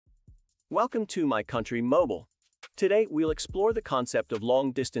Welcome to My Country Mobile. Today we'll explore the concept of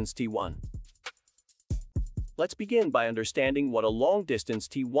long-distance T1. Let's begin by understanding what a long-distance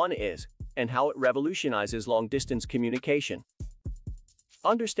T1 is and how it revolutionizes long-distance communication.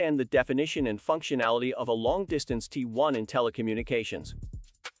 Understand the definition and functionality of a long-distance T1 in telecommunications.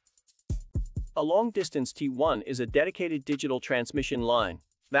 A long-distance T1 is a dedicated digital transmission line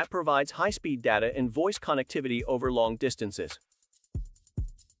that provides high-speed data and voice connectivity over long distances.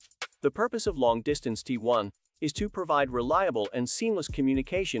 The purpose of long-distance T1 is to provide reliable and seamless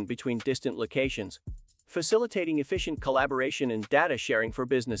communication between distant locations, facilitating efficient collaboration and data sharing for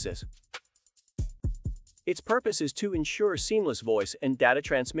businesses. Its purpose is to ensure seamless voice and data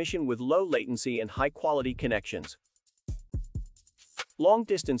transmission with low latency and high-quality connections.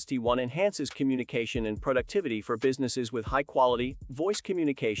 Long-distance T1 enhances communication and productivity for businesses with high-quality voice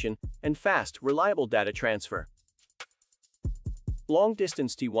communication and fast, reliable data transfer.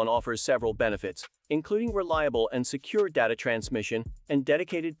 Long-distance T1 offers several benefits, including reliable and secure data transmission and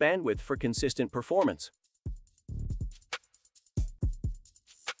dedicated bandwidth for consistent performance.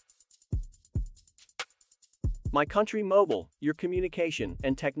 My Country Mobile, your communication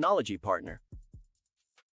and technology partner.